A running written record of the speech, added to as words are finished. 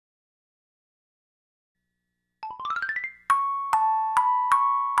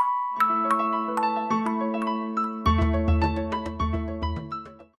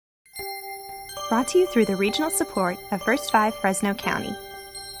Brought to you through the regional support of First 5 Fresno County,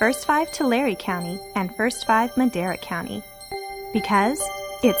 First 5 Tulare County, and First 5 Madera County. Because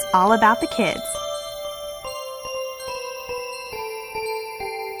it's all about the kids.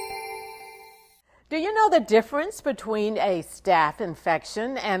 Do you know the difference between a staph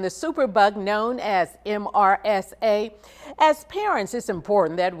infection and the superbug known as MRSA? As parents, it's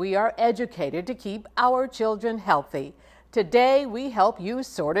important that we are educated to keep our children healthy. Today, we help you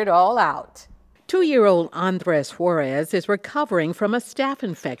sort it all out. 2-year-old Andres Juarez is recovering from a staph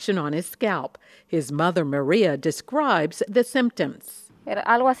infection on his scalp. His mother, Maria, describes the symptoms. Era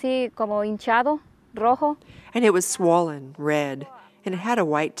algo así como hinchado, rojo. And it was swollen, red, and it had a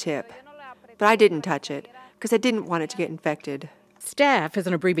white tip. But I didn't touch it because I didn't want it to get infected. Staph is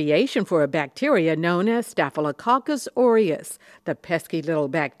an abbreviation for a bacteria known as Staphylococcus aureus. The pesky little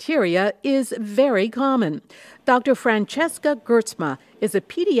bacteria is very common. Dr. Francesca Gertzma is a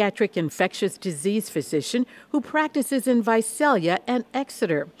pediatric infectious disease physician who practices in Visalia and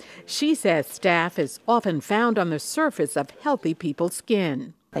Exeter. She says staph is often found on the surface of healthy people's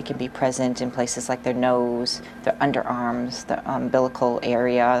skin. They can be present in places like their nose, their underarms, the umbilical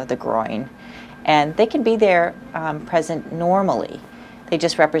area, the groin. And they can be there present normally. They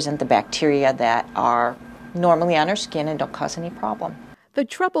just represent the bacteria that are normally on our skin and don't cause any problem. The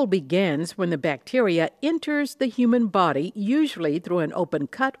trouble begins when the bacteria enters the human body, usually through an open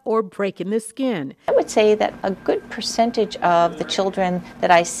cut or break in the skin. I would say that a good percentage of the children that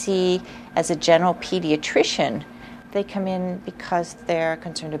I see as a general pediatrician, they come in because they're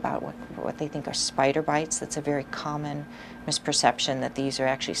concerned about what they think are spider bites. That's a very common misperception that these are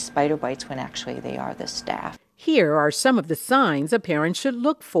actually spider bites when actually they are the staph. Here are some of the signs a parent should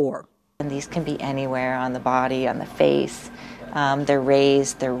look for. And these can be anywhere on the body, on the face. They're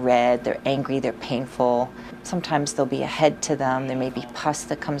raised, they're red, they're angry, they're painful. Sometimes there'll be a head to them. There may be pus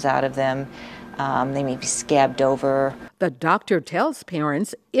that comes out of them. They may be scabbed over. The doctor tells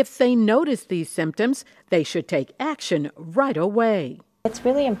parents if they notice these symptoms, they should take action right away. It's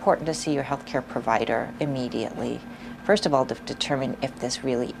really important to see your healthcare provider immediately. First of all, to determine if this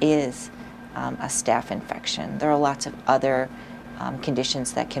really is a staph infection. There are lots of other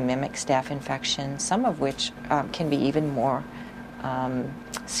conditions that can mimic staph infection, some of which can be even more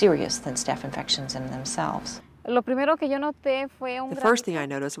serious than staph infections in themselves. The first thing I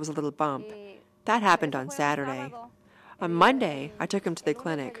noticed was a little bump. That happened on Saturday. On Monday, I took him to the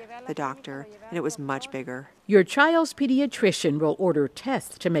clinic, the doctor, and it was much bigger. Your child's pediatrician will order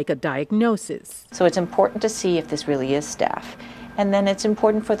tests to make a diagnosis. So it's important to see if this really is staph. And then it's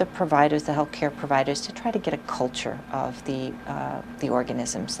important for the providers, the healthcare providers, to try to get a culture of the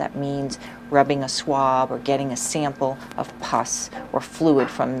organisms. That means rubbing a swab or getting a sample of pus or fluid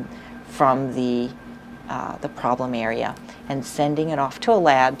from the problem area and sending it off to a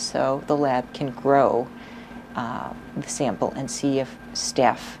lab so the lab can grow the sample and see if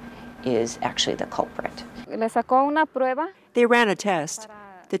staph is actually the culprit. They ran a test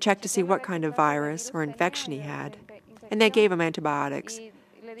to check to see what kind of virus or infection he had, and they gave him antibiotics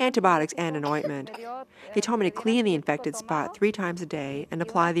and an ointment. They told me to clean the infected spot 3 times a day and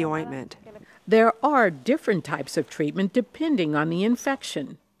apply the ointment. There are different types of treatment depending on the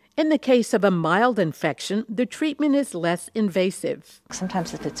infection. In the case of a mild infection, the treatment is less invasive.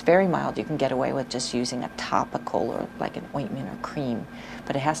 Sometimes if it's very mild, you can get away with just using a topical or like an ointment or cream.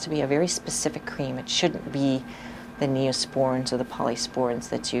 But it has to be a very specific cream. It shouldn't be the neosporins or the polysporins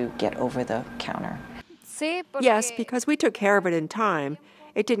that you get over the counter. Yes, because we took care of it in time,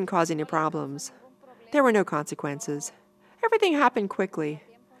 it didn't cause any problems. There were no consequences. Everything happened quickly.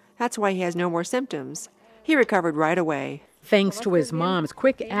 That's why he has no more symptoms. He recovered right away. Thanks to his mom's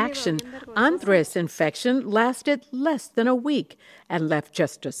quick action, Andres' infection lasted less than a week and left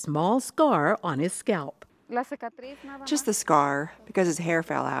just a small scar on his scalp. Just the scar, because his hair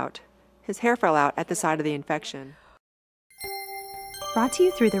fell out. His hair fell out at the site of the infection. Brought to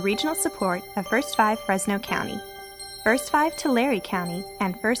you through the regional support of First 5 Fresno County, First 5 Tulare County,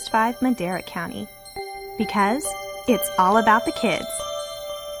 and First 5 Madera County. Because it's all about the kids.